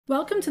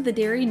Welcome to the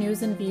Dairy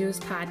News and Views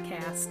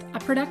podcast, a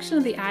production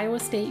of the Iowa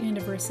State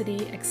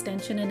University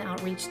Extension and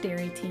Outreach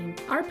Dairy Team.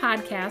 Our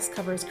podcast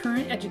covers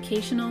current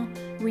educational,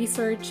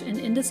 research, and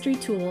industry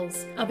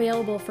tools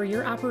available for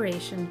your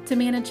operation to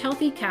manage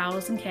healthy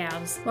cows and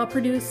calves while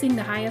producing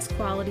the highest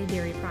quality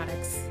dairy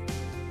products.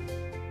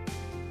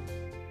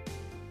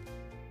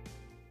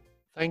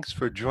 Thanks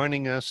for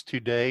joining us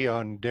today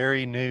on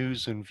Dairy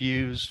News and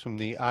Views from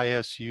the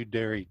ISU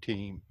Dairy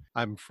Team.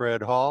 I'm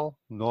Fred Hall,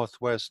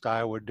 Northwest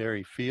Iowa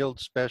Dairy Field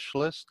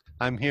Specialist.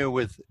 I'm here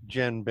with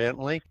Jen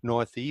Bentley,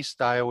 Northeast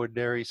Iowa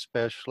Dairy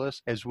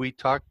Specialist, as we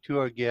talk to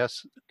our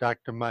guest,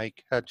 Dr.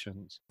 Mike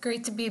Hutjens.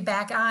 Great to be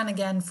back on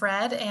again,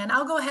 Fred. And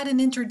I'll go ahead and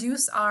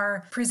introduce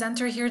our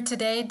presenter here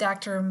today,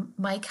 Dr.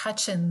 Mike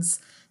Hutjens.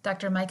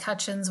 Dr. Mike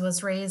Hutjens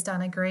was raised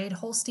on a grade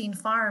Holstein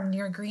farm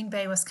near Green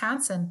Bay,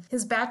 Wisconsin.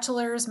 His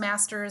bachelor's,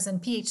 master's, and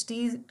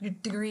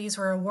PhD degrees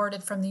were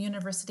awarded from the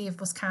University of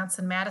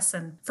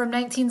Wisconsin-Madison. From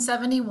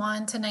 1971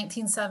 to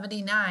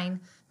 1979,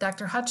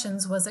 Dr.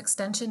 Hutjens was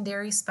Extension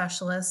Dairy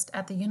Specialist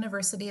at the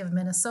University of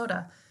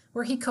Minnesota,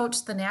 where he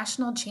coached the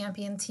national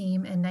champion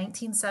team in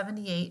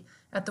 1978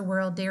 at the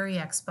World Dairy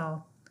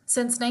Expo.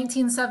 Since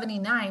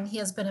 1979, he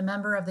has been a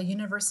member of the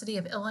University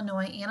of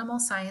Illinois Animal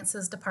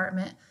Sciences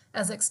Department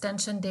as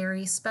Extension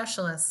Dairy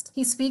Specialist.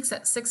 He speaks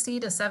at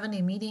 60 to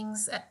 70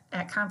 meetings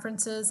at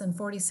conferences in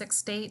 46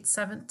 states,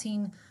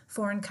 17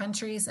 foreign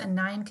countries, and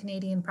 9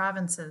 Canadian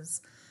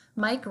provinces.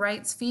 Mike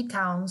writes feed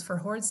columns for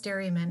Hordes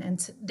Dairyman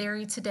and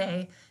Dairy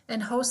Today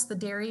and hosts the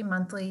Dairy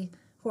Monthly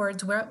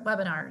Hordes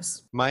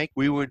webinars. Mike,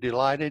 we were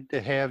delighted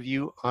to have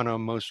you on our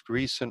most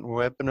recent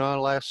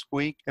webinar last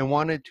week and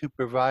wanted to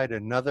provide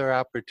another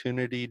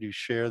opportunity to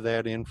share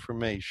that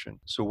information.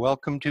 So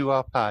welcome to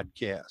our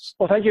podcast.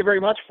 Well, thank you very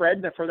much,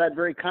 Fred, for that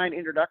very kind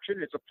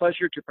introduction. It's a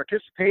pleasure to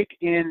participate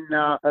in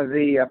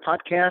the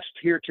podcast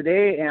here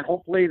today, and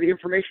hopefully the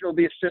information will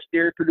be assist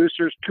dairy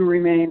producers to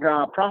remain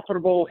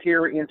profitable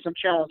here in some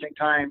challenging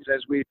times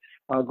as we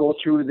go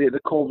through the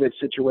COVID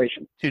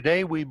situation.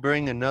 Today we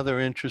bring another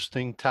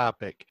interesting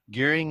topic,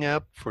 gearing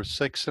up for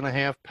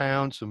 6.5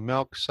 pounds of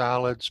milk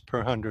solids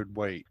per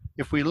hundredweight.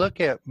 If we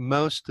look at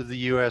most of the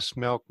U.S.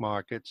 milk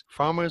markets,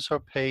 farmers are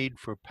paid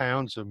for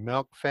pounds of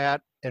milk fat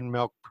and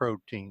milk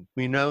protein.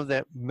 We know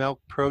that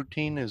milk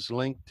protein is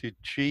linked to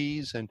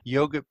cheese and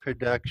yogurt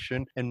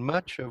production and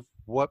much of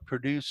what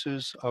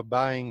producers are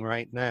buying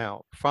right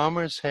now.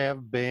 Farmers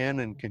have been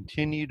and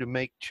continue to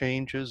make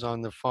changes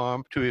on the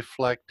farm to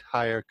reflect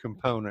higher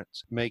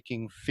components,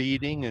 making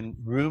feeding and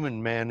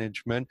rumen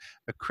management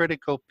a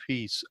critical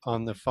piece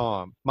on the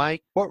farm.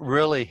 Mike, what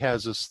really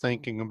has us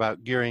thinking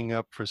about gearing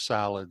up for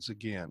solids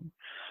again?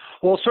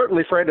 Well,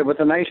 certainly, Fred, with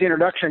the nice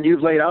introduction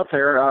you've laid out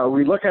there,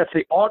 we look at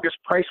the August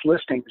price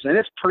listings, and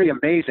it's pretty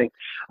amazing.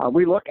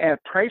 We look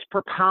at price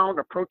per pound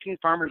of protein.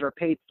 Farmers are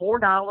paid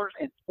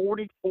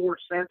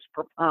 $4.44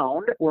 per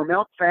pound, where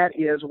milk fat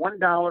is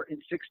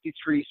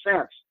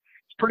 $1.63.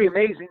 It's pretty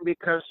amazing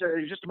because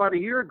just about a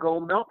year ago,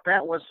 milk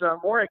fat was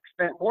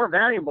more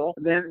valuable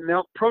than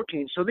milk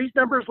protein. So these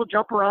numbers will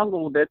jump around a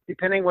little bit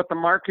depending what the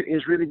market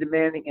is really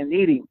demanding and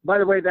needing. By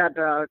the way, that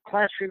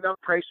Class 3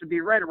 milk price would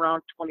be right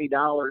around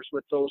 $20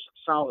 with those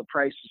solid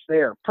prices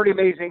there. Pretty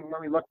amazing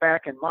when we look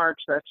back in March.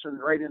 That's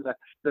right in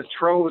the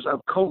throes of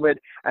COVID,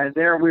 and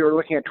there we were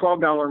looking at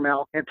 $12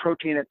 milk and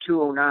protein at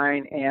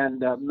 $2.09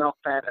 and milk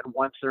fat at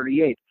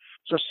 $1.38.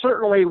 So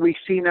certainly we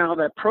see now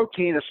that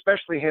protein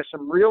especially has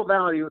some real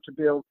value to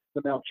build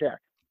the milk check.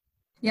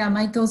 Yeah,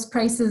 Mike, those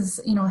prices,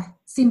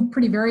 seem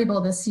pretty variable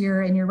this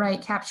year, and you're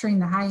right, capturing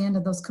the high end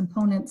of those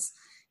components,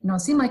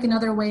 seem like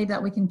another way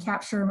that we can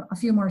capture a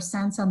few more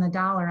cents on the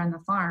dollar on the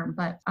farm.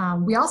 But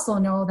we also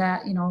know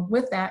that,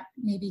 with that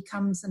maybe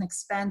comes an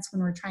expense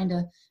when we're trying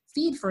to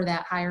feed for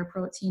that higher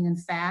protein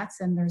and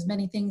fats, and there's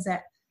many things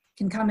that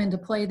can come into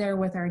play there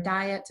with our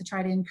diet to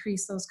try to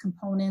increase those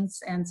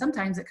components, and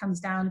sometimes it comes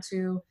down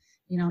to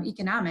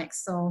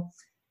economics. So,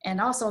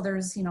 and also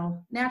there's,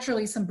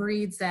 naturally some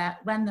breeds that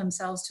lend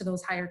themselves to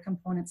those higher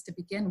components to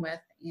begin with.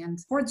 And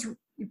Hordes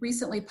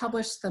recently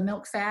published the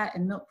milk fat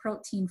and milk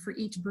protein for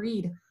each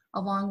breed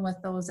along with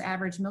those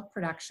average milk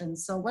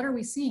productions. So what are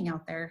we seeing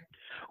out there?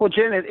 Well,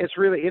 Jen, it's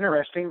really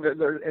interesting that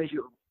as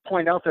you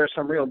point out, there are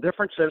some real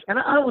differences. And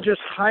I will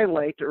just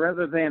highlight,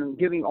 rather than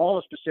giving all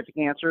the specific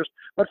answers,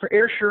 but for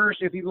Ayrshires,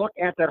 if you look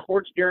at that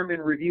Hordes Dairyman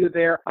review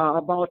there,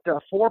 about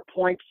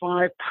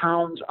 4.5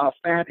 pounds of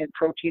fat and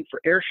protein for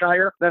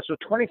Ayrshire. That's with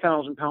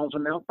 20,000 pounds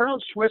of milk.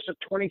 Brown Swiss at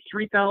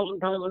 23,000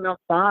 pounds of milk,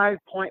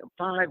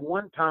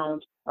 5.51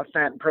 pounds of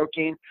fat and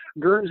protein.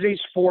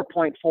 Guernsey's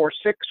 4.46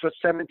 with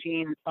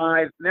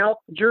 17.5 milk.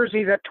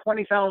 Jersey's at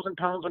 20,000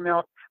 pounds of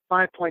milk,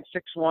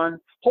 5.61.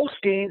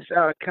 Holsteins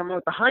come out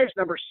with the highest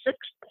number,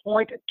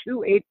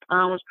 6.28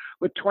 pounds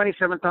with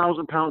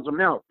 27,000 pounds of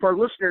milk. For our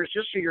listeners,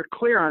 just so you're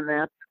clear on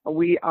that,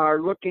 we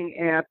are looking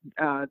at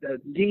the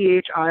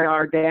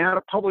DHIR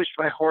data published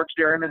by Hordes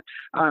Dairyman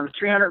on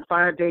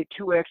 305-day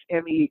 2X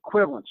ME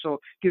equivalent. So it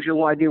gives you a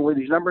little idea where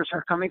these numbers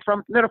are coming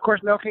from. And then, of course,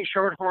 milking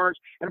Shorthorns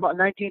and about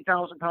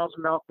 19,000 pounds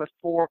of milk with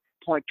 4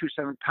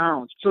 0.27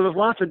 pounds. So there's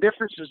lots of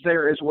differences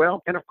there as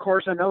well. And of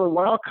course, another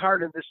wild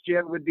card in this,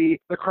 Jen, would be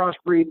the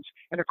crossbreeds.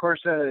 And of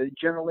course,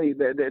 generally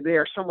they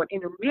are somewhat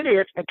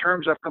intermediate in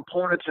terms of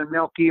components and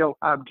milk yield,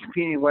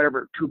 depending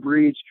whatever 2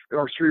 breeds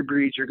or 3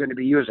 breeds you're going to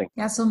be using.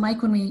 Yeah. So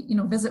Mike, when we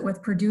visit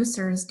with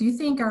producers, do you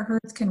think our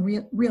herds can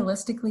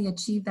realistically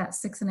achieve that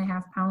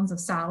 6.5 pounds of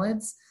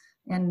solids?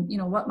 And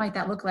what might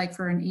that look like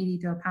for an 80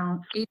 to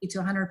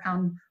 100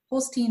 pound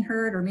Holstein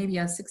herd, or maybe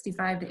a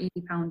 65 to 80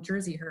 pound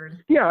Jersey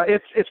herd? Yeah,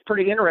 it's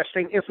pretty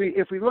interesting. If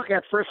we look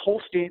at first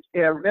Holsteins,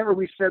 remember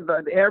we said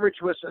the average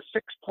was a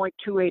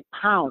 6.28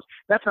 pounds.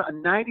 That's a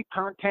 90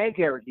 pound tag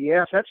average.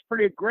 Yes, that's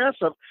pretty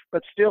aggressive,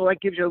 but still that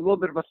gives you a little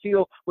bit of a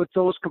feel with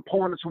those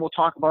components, and we'll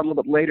talk about a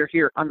little bit later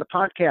here on the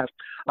podcast.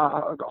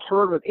 A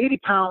herd with 80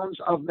 pounds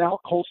of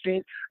milk,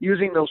 Holstein,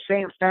 using those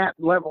same fat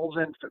levels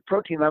and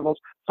protein levels,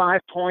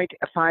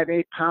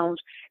 5.58 pounds.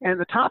 And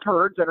the top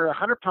herds that are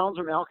 100 pounds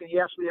of milk, and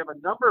yes, we have a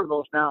number of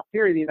those now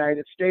here in the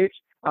United States,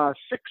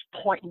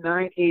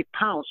 6.98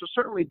 pounds. So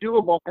certainly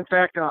doable. In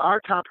fact, our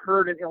top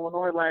herd in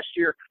Illinois last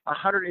year,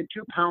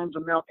 102 pounds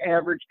of milk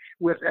average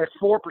with a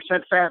 4%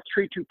 fat,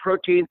 3.2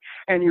 protein.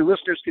 And you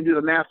listeners can do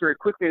the math very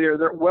quickly there.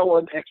 They're well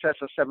in excess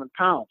of 7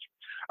 pounds.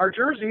 Our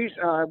Jerseys,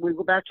 we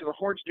go back to the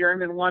Hordes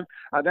Dairyman one,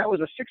 that was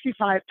a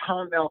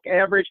 65-pound milk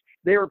average.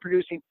 They were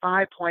producing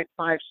 5.56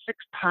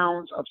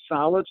 pounds of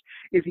solids.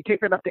 If you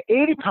take it up to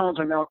 80 pounds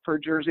of milk per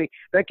Jersey,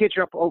 that gets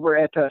you up over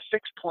at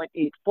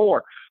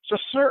 6.84. So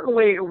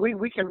certainly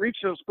we can reach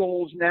those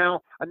goals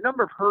now. A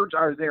number of herds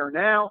are there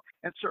now,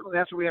 and certainly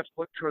that's what we have to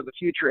look toward the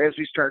future as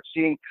we start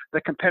seeing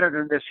the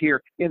competitiveness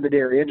here in the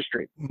dairy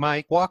industry.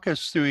 Mike, walk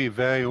us through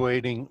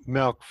evaluating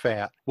milk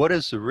fat. What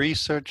is the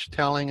research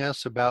telling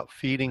us about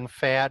feeding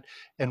fat,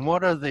 and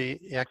what are the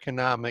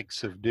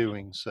economics of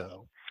doing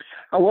so?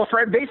 Well,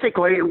 Fred,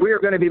 basically, we're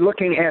going to be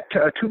looking at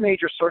 2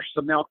 major sources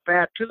of milk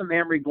fat to the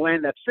mammary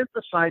gland that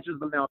synthesizes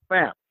the milk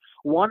fat.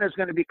 One is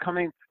going to be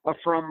coming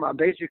from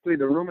basically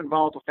the rumen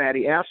volatile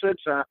fatty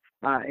acids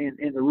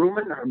in the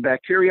rumen or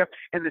bacteria,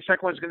 and the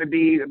second one is going to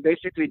be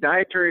basically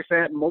dietary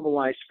fat and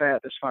mobilized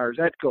fat as far as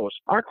that goes.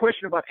 Our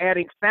question about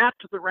adding fat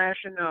to the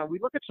ration, we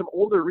look at some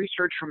older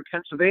research from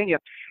Pennsylvania,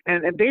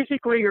 and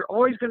basically you're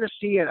always going to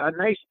see a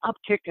nice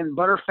uptick in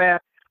butter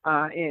fat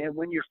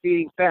when you're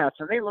feeding fats.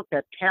 And they looked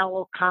at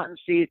tallow,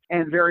 cottonseed,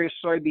 and various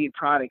soybean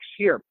products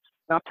here.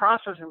 Now,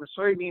 processing the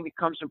soybean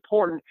becomes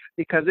important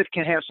because it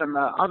can have some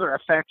other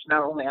effects,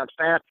 not only on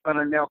fat, but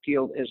on milk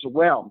yield as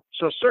well.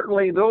 So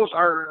certainly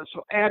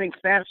adding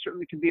fat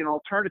certainly can be an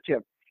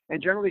alternative.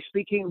 And generally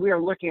speaking, we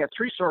are looking at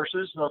 3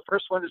 sources. The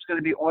first one is going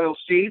to be oil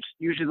seeds,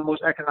 usually the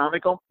most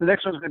economical. The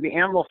next one is going to be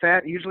animal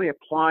fat, usually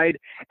applied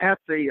at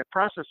the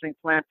processing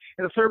plant.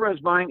 And the third one is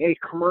buying a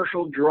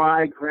commercial,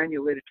 dry,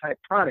 granulated type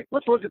product.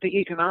 Let's look at the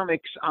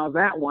economics of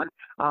that one.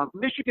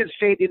 Michigan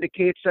State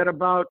indicates that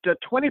about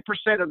 20%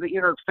 of the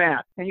inert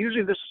fat, and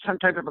usually this is some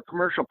type of a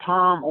commercial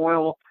palm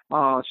oil,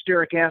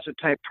 stearic acid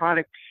type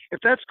product, if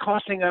that's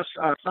costing us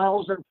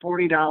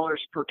 $1,040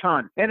 per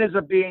ton, ends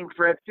up being,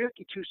 Fred,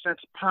 52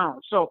 cents a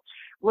pound. So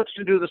let's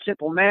do the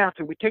simple math.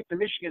 If we take the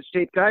Michigan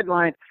State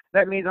guideline,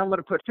 that means I'm going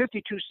to put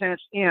 52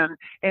 cents in,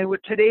 and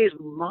with today's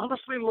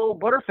modestly low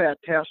butterfat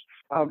test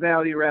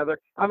value,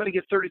 I'm going to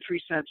get 33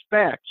 cents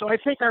back. So I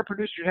think our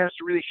producer has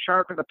to really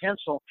sharpen the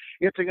pencil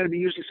if they're going to be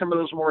using some of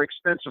those more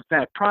expensive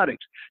fat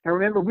products. Now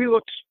remember, we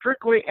look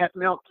strictly at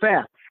milk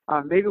fat.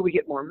 Maybe we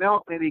get more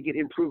milk, maybe we get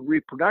improved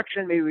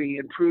reproduction, maybe we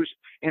get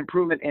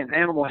improvement in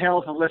animal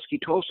health and less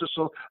ketosis.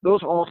 So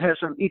those all have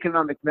some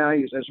economic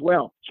values as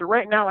well. So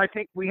right now, I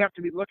think we have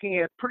to be looking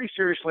at pretty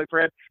seriously,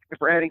 Fred, if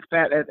we're adding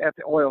fat at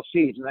the oil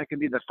seeds. And that could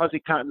be the fuzzy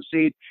cotton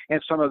seed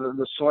and some of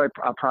the soy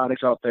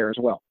products out there as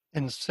well.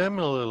 And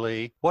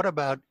similarly, what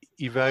about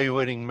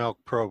evaluating milk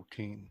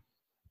protein?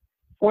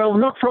 Well,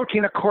 milk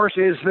protein, of course,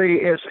 is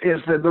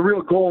the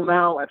real goal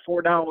now at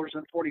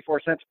 $4.44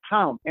 a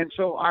pound. And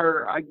so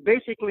I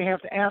basically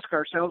have to ask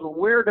ourselves, well,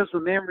 where does the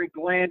mammary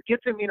gland get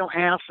the amino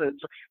acids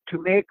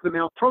to make the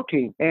milk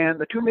protein? And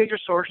the 2 major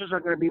sources are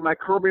going to be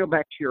microbial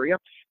bacteria.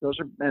 Those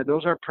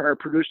are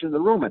produced in the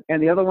rumen. And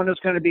the other one is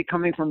going to be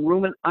coming from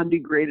rumen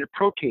undegraded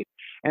protein.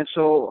 And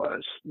so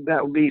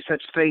that would be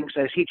such things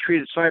as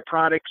heat-treated soy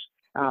products,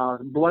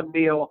 blood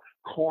meal,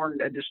 corn,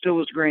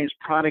 distillers grains,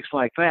 products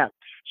like that.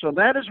 So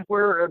that is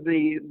where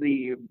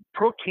the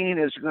protein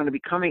is going to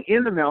be coming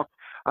in the milk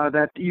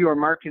that you are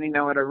marketing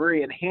now at a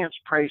very enhanced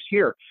price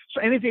here.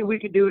 So anything we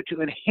can do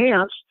to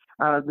enhance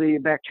the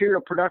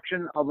bacterial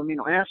production of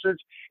amino acids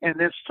and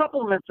then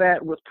supplement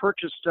that with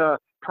purchased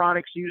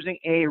products using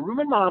a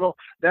rumen model,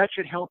 that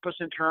should help us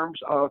in terms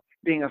of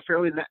being a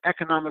fairly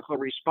economical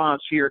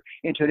response here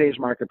in today's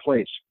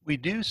marketplace. We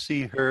do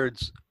see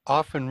herds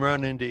often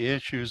run into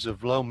issues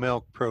of low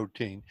milk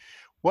protein.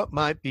 What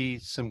might be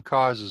some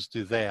causes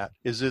to that?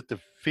 Is it the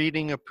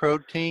feeding of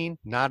protein,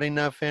 not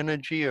enough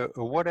energy, or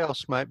what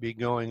else might be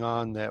going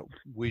on that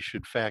we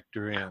should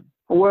factor in?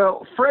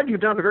 Well, Fred, you've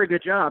done a very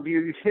good job.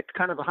 You hit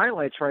kind of the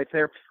highlights right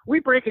there.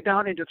 We break it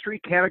down into three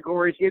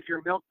categories if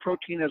your milk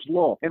protein is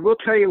low. And we'll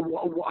tell you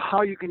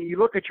how you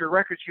look at your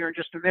records here in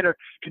just a minute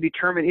to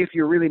determine if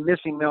you're really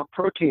missing milk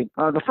protein.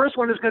 The first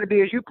one is going to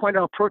be, as you point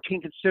out,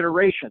 protein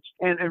considerations.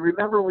 And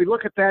remember, when we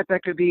look at that,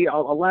 that could be a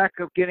lack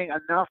of getting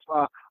enough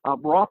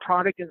raw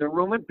product in the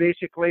rumen,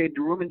 basically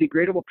rumen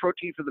degradable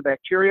protein for the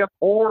bacteria,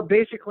 or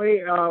basically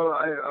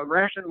a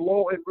ration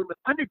low in rumen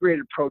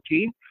undegraded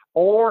protein,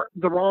 or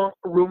the wrong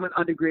rumen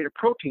undegraded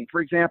protein.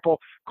 For example,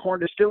 corn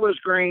distillers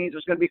grains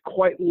is going to be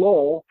quite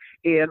low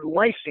in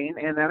lysine,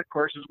 and that, of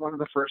course, is one of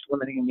the first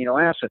limiting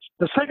amino acids.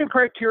 The second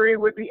criteria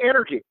would be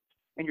energy.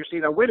 And you're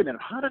saying, now, wait a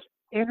minute, how does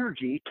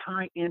energy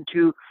tie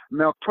into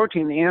milk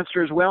protein? The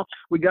answer is, well,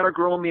 we got to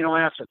grow amino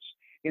acids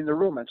in the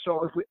rumen.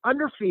 So if we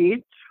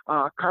underfeed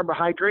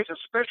carbohydrates,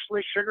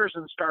 especially sugars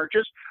and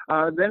starches,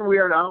 then we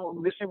are now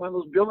missing one of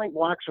those building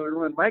blocks of the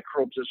rumen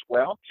microbes as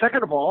well.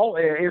 Second of all,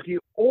 if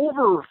you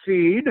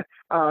overfeed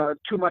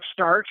too much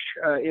starch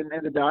in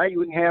the diet,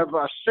 you can have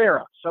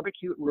SARA,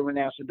 subacute rumen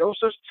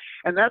acidosis,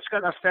 and that's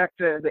going to affect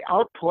the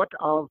output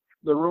of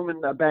the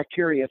rumen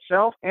bacteria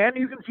itself, and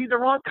you can feed the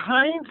wrong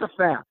kinds of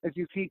fat. If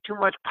you feed too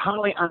much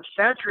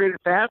polyunsaturated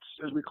fats,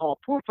 as we call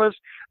PUFAs,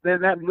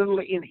 then that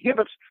literally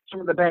inhibits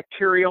some of the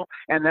bacterial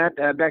and that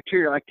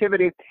bacterial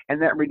activity,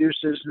 and that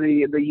reduces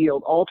the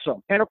yield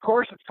also. And of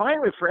course,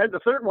 finally, Fred, the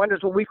third one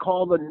is what we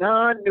call the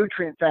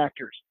non-nutrient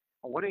factors.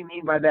 What do you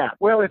mean by that?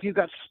 Well, if you've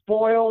got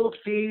spoiled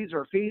feeds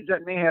or feeds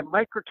that may have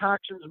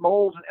microtoxins,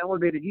 molds, and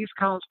elevated yeast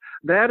counts,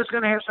 that is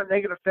going to have some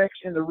negative effects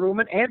in the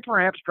rumen and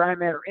perhaps dry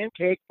matter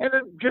intake, and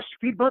then just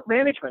feed bulk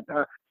management,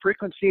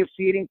 frequency of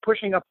feeding,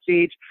 pushing up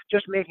feeds,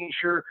 just making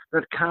sure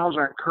that cows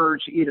are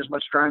encouraged to eat as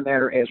much dry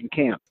matter as we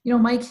can. You know,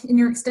 Mike, in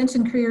your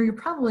extension career, you're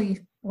probably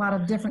a lot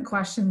of different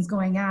questions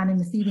going on in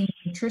the feeding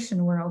and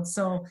nutrition world.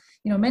 So,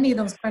 you know, many of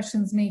those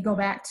questions may go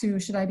back to,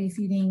 should I be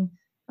feeding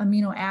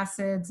amino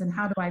acids and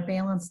how do I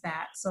balance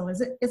that? So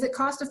is it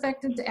cost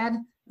effective to add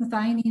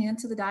methionine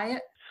into the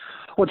diet?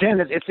 Well,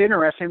 Jen, it's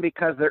interesting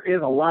because there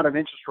is a lot of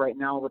interest right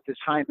now with this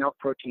high milk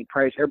protein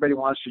price. Everybody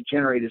wants to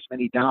generate as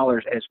many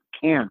dollars as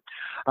we can.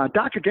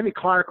 Dr. Jimmy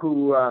Clark,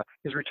 who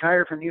is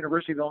retired from the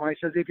University of Illinois,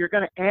 says if you're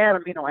going to add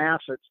amino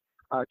acids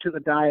to the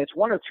diets,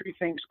 one of three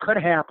things could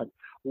happen.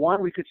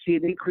 One, we could see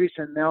an increase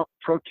in milk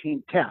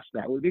protein tests.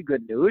 That would be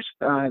good news.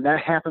 And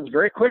that happens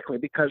very quickly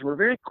because we're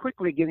very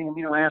quickly getting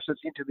amino acids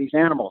into these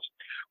animals.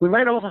 We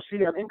might also see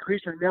an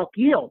increase in milk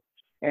yield.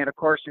 And of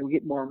course, if we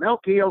get more milk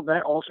yield,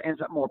 that also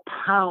ends up more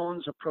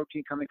pounds of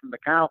protein coming from the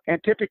cow.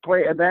 And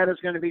typically, that is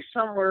going to be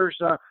somewhere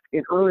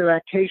in early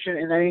lactation,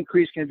 and that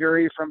increase can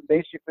vary from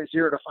basically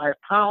 0 to 5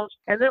 pounds.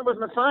 And then with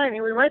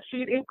methionine, we might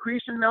see an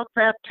increase in milk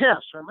fat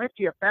tests. So we might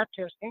see a fat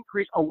test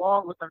increase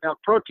along with the milk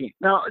protein.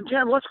 Now,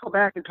 Jen, let's go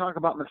back and talk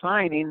about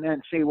methionine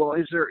and say, well,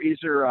 is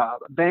there a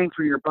bang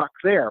for your buck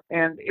there?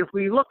 And if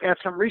we look at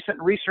some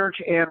recent research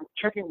and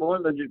checking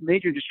one of the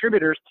major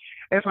distributors,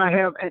 if I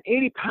have an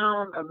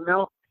 80-pound of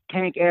milk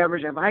tank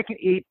average, if I can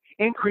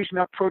increase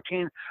milk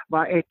protein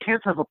by 1/10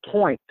 of a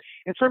point.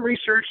 And some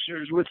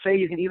researchers would say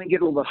you can even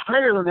get a little bit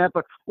higher than that,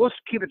 but we'll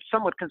keep it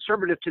somewhat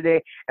conservative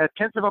today at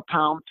 1/10 of a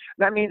pound.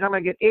 That means I'm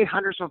going to get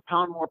 0.08 of a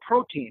pound more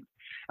protein.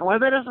 And while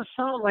that doesn't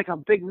sound like a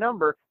big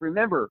number,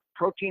 remember,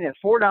 protein at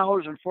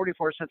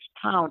 $4.44 a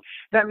pound,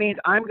 that means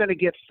I'm going to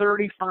get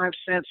 35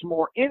 cents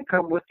more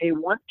income with a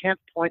 1/10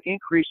 point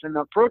increase in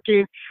milk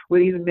protein,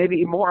 with even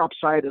maybe more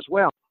upside as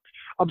well.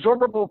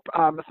 Absorbable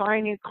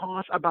methionine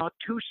costs about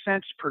 2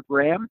 cents per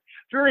gram.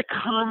 Very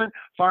common.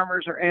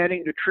 Farmers are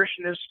adding,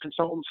 nutritionists,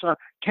 consultants,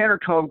 10 or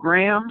 12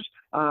 grams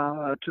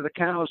to the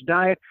cow's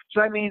diet.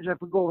 So that means if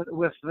we go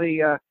with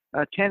the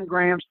 10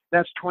 grams,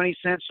 that's 20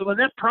 cents. So the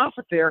net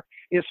profit there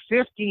is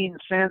 15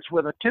 cents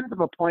with a 1/10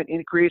 of a point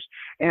increase.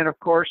 And of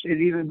course,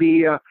 it'd even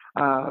be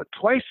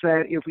twice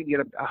that if we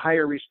get a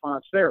higher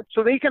response there.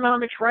 So the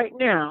economics right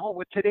now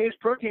with today's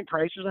protein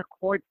prices are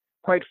quite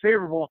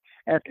favorable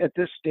at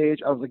this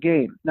stage of the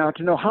game. Now,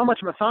 to know how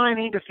much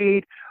methionine to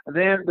feed,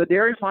 then the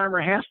dairy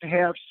farmer has to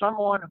have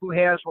someone who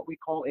has what we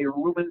call a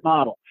rumen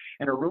model.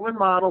 And a rumen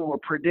model will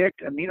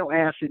predict amino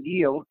acid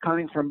yield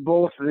coming from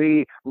both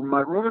the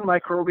rumen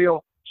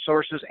microbial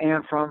sources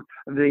and from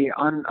the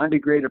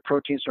undegraded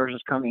protein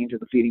sources coming into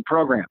the feeding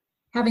program.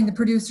 Having the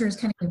producers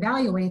kind of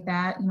evaluate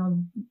that, you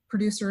know,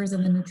 producers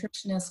and the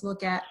nutritionists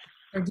look at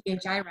their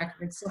DHI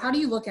records. So how do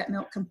you look at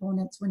milk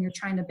components when you're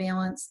trying to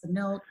balance the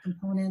milk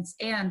components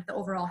and the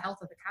overall health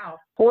of the cow?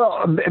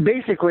 Well,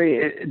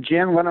 basically,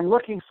 Jen, what I'm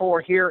looking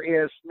for here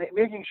is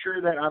making sure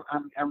that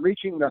I'm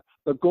reaching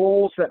the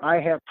goals that I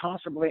have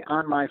possibly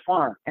on my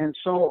farm. And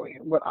so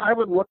what I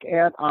would look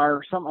at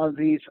are some of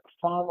these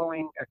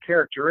following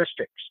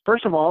characteristics.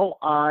 First of all,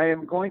 I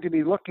am going to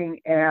be looking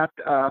at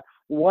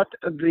what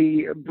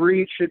the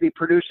breed should be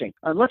producing.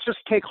 Let's just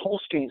take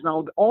Holsteins.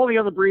 Now, all the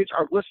other breeds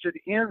are listed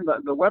in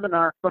the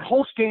webinar, but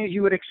Holsteins,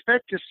 you would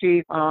expect to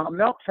see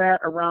milk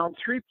fat around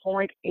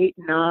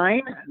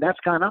 3.89. That's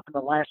gone up in the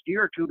last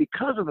year or two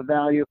because of the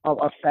value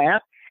of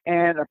fat.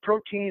 and a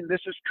protein,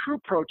 this is true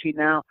protein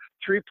now,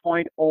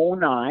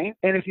 3.09.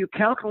 And if you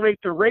calculate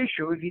the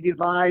ratio, if you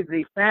divide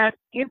the fat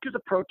into the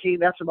protein,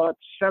 that's about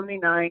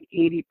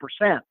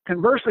 79-80%.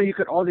 Conversely, you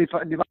could all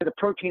divide the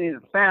protein into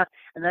the fat,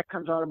 and that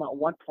comes out about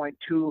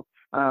 1.25%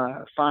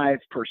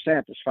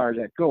 as far as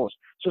that goes.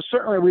 So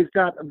certainly we've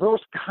got those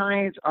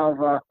kinds of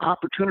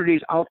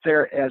opportunities out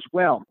there as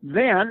well.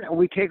 Then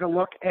we take a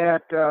look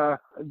at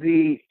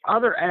the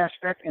other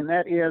aspect, and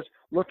that is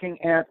looking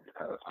at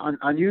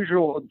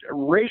unusual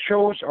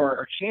ratios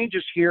or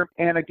changes here.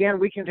 And again,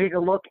 we can take a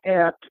look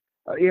at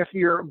if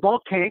your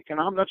bulk tank, and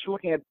I'm not just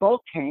looking at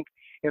bulk tank,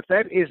 if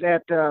that is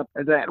at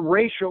that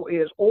ratio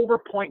is over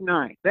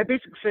 0.9, that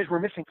basically says we're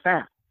missing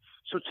fat.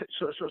 So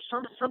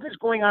something's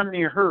going on in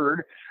your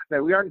herd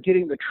that we aren't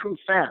getting the true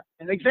fat.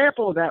 An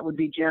example of that would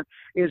be, Jen,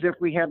 is if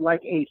we had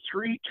like a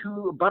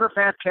 3.2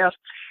 butterfat test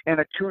and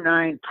a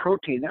 2.9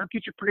 protein. That'll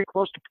get you pretty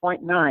close to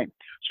 0.9.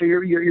 So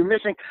you're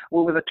missing,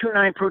 well, with a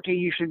 2.9 protein,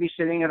 you should be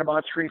sitting at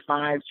about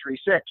 3.5,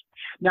 3.6.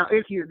 Now,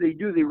 if they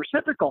do the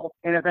reciprocal,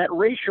 and if that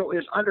ratio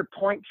is under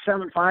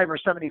 0.75 or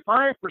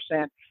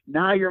 75%,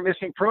 now you're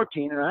missing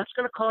protein, and that's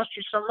going to cost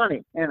you some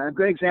money. And a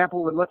good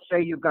example would, let's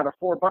say you've got a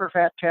 4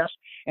 butterfat test,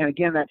 and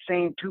again, that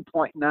same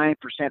 2.9%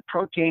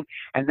 protein,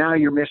 and now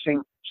you're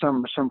missing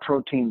some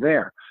protein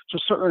there. So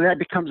certainly that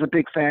becomes a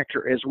big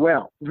factor as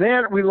well.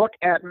 Then we look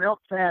at milk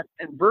fat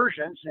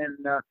inversions,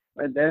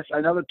 and that's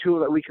another tool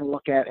that we can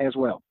look at as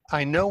well.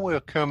 I know we're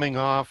coming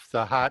off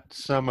the hot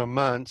summer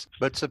months,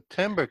 but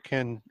September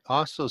can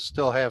also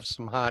still have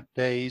some hot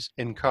days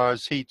and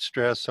cause heat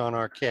stress on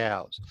our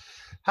cows.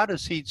 How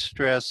does heat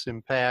stress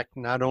impact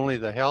not only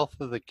the health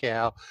of the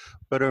cow,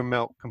 but her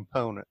milk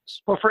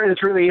components? Well, Fred,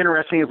 it's really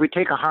interesting if we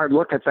take a hard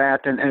look at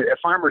that, and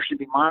farmers should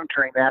be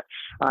monitoring that.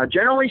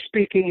 Generally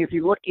speaking, if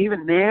you look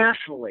even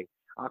nationally,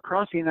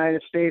 across the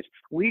United States,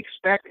 we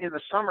expect in the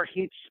summer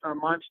heat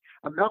months,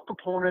 a milk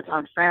component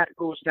on fat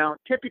goes down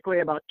typically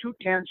about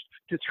 0.2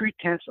 to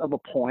 0.3 of a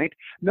point.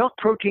 Milk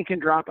protein can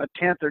drop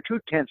 0.1 or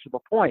 0.2 of a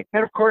point.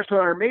 And of course,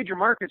 with our major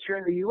markets here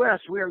in the U.S.,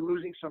 we are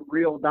losing some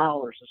real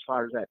dollars as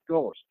far as that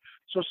goes.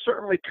 So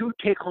certainly 2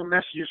 take-home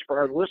messages for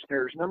our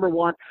listeners. Number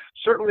one,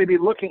 certainly be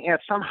looking at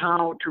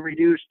somehow to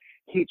reduce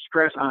heat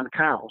stress on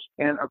cows.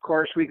 And of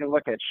course, we can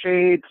look at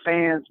shade,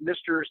 fans,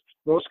 misters,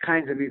 those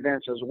kinds of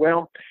events as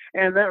well.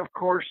 And then, of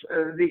course,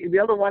 the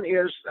other one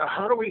is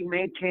how do we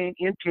maintain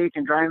intake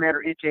and dry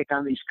matter intake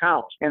on these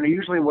cows? And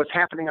usually what's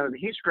happening under the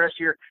heat stress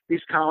here,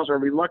 these cows are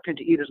reluctant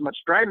to eat as much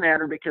dry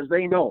matter because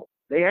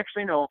they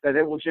actually know that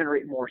it will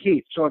generate more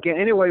heat. So again,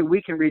 any way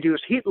we can reduce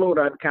heat load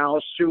on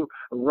cows through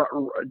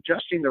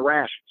adjusting the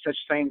ration, such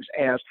things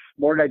as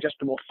more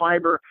digestible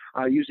fiber,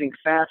 using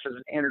fats as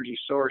an energy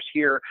source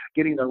here,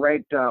 getting the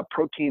right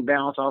protein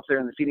balance out there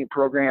in the feeding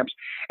programs,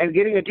 and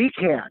getting a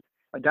DCAD,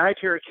 a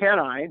dietary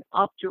cation,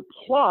 up to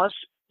plus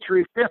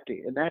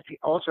 350, and that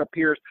also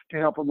appears to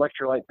help with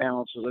electrolyte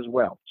balances as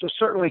well. So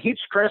certainly heat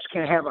stress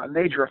can have a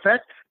major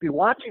effect. Be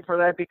watching for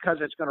that because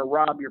it's going to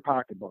rob your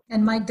pocketbook.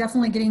 And Mike,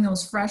 definitely getting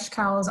those fresh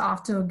cows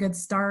off to a good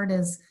start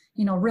is,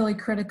 really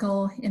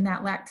critical in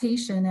that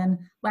lactation. And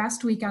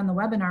last week on the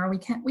webinar,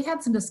 we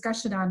had some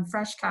discussion on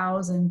fresh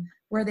cows and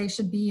where they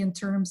should be in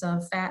terms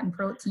of fat and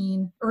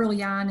protein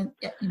early on,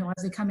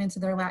 as they come into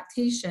their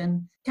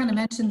lactation. Kind of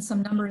mentioned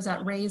some numbers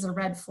that raise a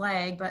red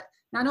flag, but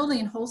not only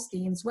in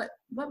Holsteins, what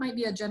might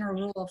be a general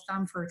rule of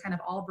thumb for kind of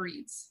all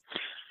breeds?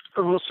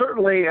 Well,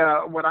 certainly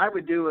what I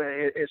would do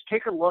is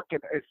take a look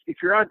at, if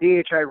you're on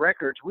DHI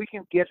records, we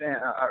can get an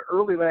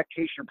early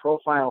lactation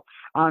profile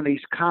on these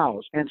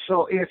cows. And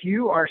so if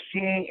you are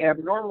seeing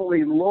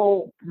abnormally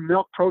low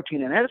milk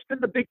protein, and that's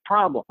been the big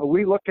problem.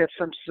 We looked at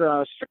some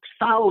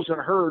 6,000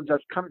 herds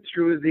that come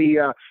through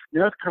the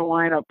North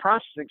Carolina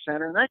Processing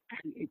Center, and that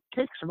it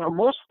takes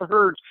most of the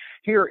herds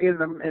here in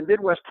the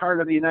Midwest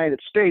part of the United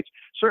States.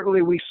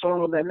 Certainly we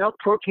saw that milk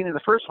protein in the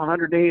first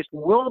 100 days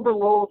well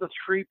below the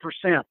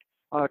 3%.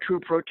 True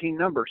protein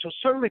number. So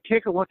certainly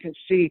take a look and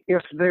see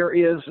if there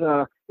is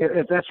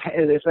if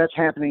that's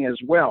happening as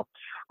well.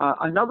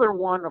 Another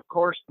one, of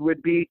course,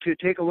 would be to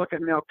take a look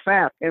at milk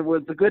fat. And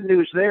with the good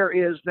news there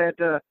is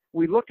that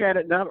we look at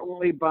it not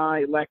only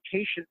by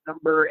lactation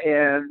number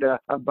and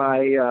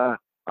by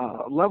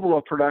level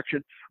of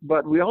production,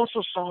 but we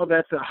also saw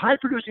that the high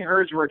producing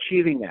herds were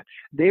achieving that.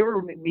 They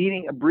were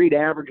meeting breed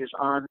averages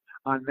on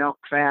milk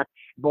fat,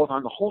 both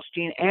on the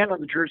Holstein and on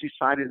the Jersey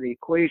side of the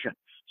equation.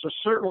 So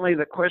certainly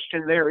the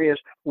question there is,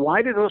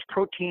 why do those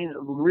proteins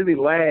really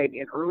lag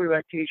in early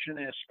lactation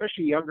and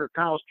especially younger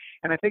cows?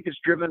 And I think it's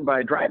driven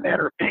by dry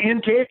matter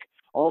intake,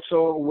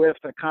 also with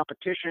the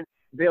competition,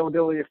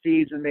 availability of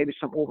feeds, and maybe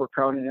some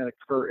overcrowding that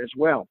occur as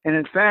well. And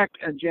in fact,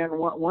 Jen,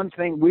 one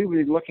thing we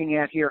would be looking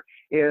at here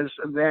is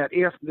that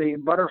if the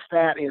butter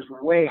fat is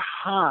way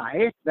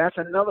high, that's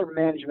another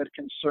management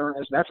concern,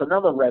 that's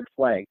another red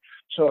flag.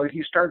 So if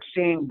you start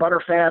seeing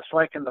butter fats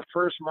like in the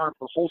first month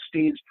of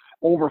Holsteins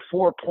over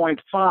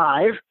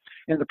 4.5,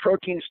 and the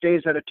protein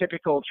stays at a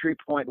typical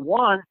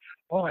 3.1,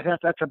 boy,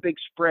 that's a big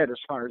spread as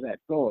far as that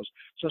goes.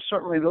 So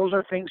certainly those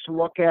are things to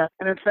look at.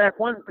 And in fact,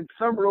 one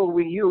thumb rule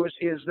we use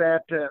is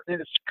that,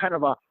 and it's kind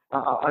of a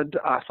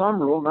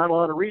thumb rule, not a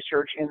lot of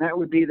research, and that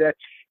would be that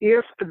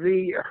if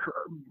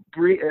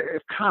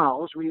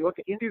cows, when you look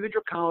at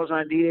individual cows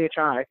on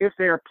DHI, if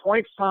they are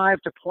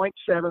 0.5 to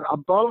 0.7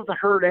 above the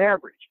herd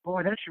average,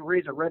 boy, that should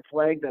raise a red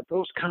flag that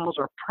those cows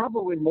are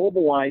probably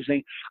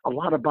mobilizing a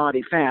lot of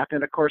body fat.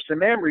 And of course, the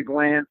mammary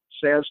gland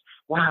says,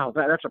 wow,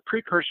 that's a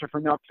precursor for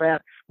milk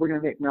fat. We're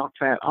going to make milk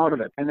fat out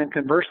of it. And then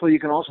conversely, you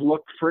can also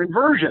look for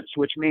inversions,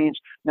 which means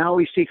now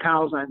we see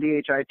cows on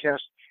DHI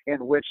tests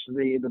in which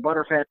the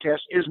butterfat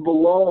test is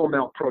below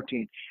milk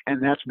protein,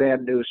 and that's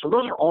bad news. So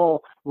those are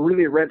all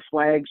really red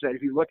flags that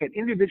if you look at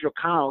individual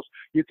cows,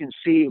 you can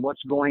see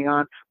what's going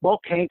on.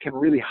 Bulk hay can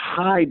really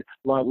hide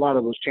a lot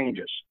of those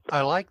changes.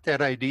 I like that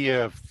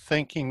idea of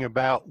thinking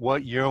about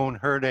what your own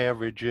herd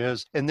average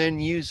is and then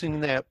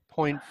using that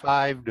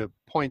 0.5 to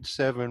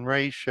 0.7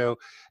 ratio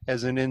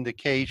as an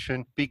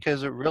indication,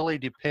 because it really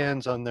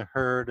depends on the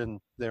herd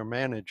and their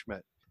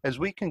management. As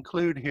we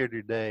conclude here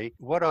today,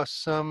 what are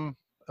some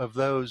of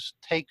those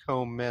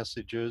take-home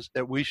messages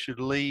that we should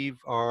leave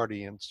our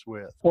audience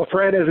with? Well,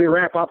 Fred, as we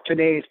wrap up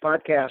today's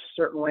podcast,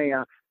 certainly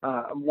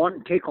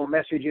one take-home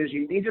message is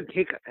you need to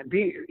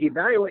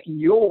evaluate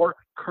your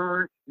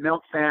current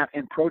milk fat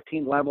and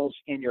protein levels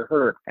in your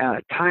herd.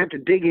 Time to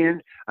dig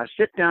in,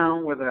 sit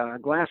down with a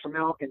glass of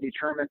milk and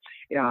determine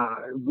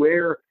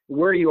where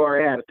you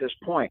are at this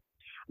point.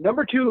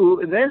 Number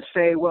two, then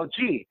say, well,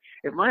 gee,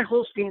 if my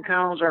Holstein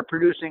cows are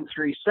producing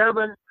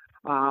 3.7,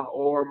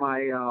 or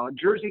my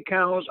Jersey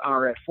cows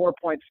are at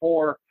 4.4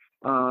 or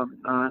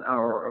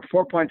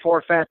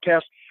 4.4 fat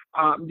test,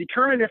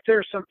 determine if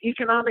there's some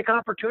economic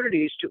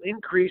opportunities to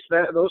increase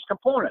those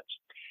components.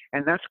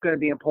 And that's going to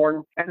be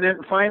important. And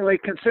then finally,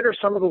 consider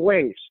some of the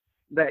ways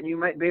that you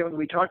might be able to,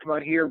 we talked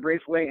about here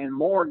briefly in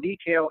more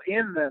detail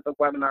in the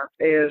webinar,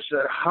 is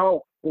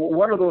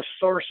what are those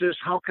sources?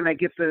 How can I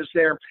get this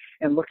there?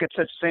 And look at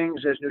such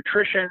things as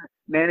nutrition,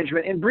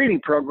 management, and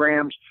breeding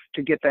programs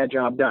to get that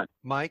job done.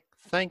 Mike,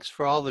 thanks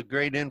for all the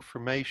great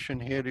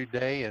information here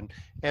today. And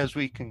as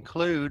we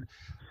conclude,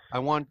 I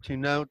want to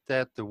note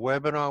that the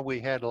webinar we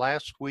had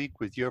last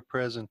week with your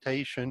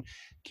presentation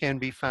can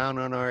be found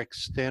on our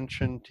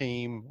Extension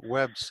Team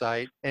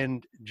website,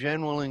 and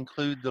Jen will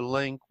include the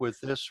link with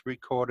this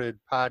recorded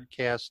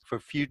podcast for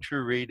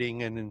future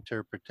reading and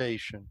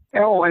interpretation.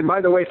 Oh, and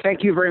by the way,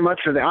 thank you very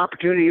much for the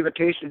opportunity,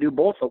 invitation to do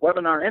both the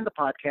webinar and the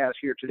podcast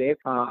here today.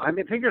 I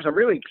think there's some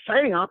really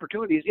exciting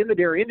opportunities in the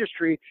dairy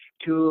industry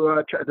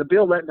to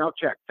build that milk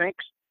check.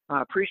 Thanks.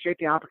 Appreciate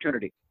the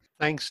opportunity.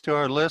 Thanks to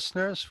our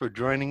listeners for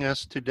joining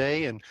us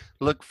today, and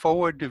look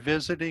forward to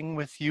visiting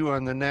with you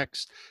on the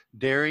next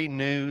Dairy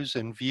News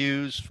and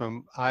Views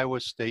from Iowa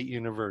State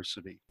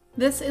University.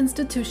 This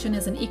institution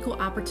is an equal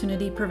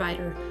opportunity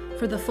provider.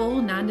 For the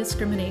full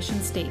non-discrimination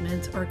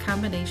statement or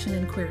combination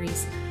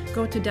inquiries,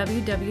 go to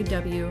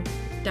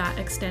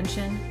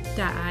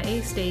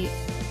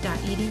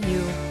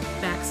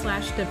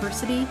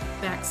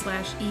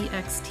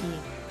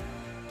www.extension.iastate.edu/diversity/ext.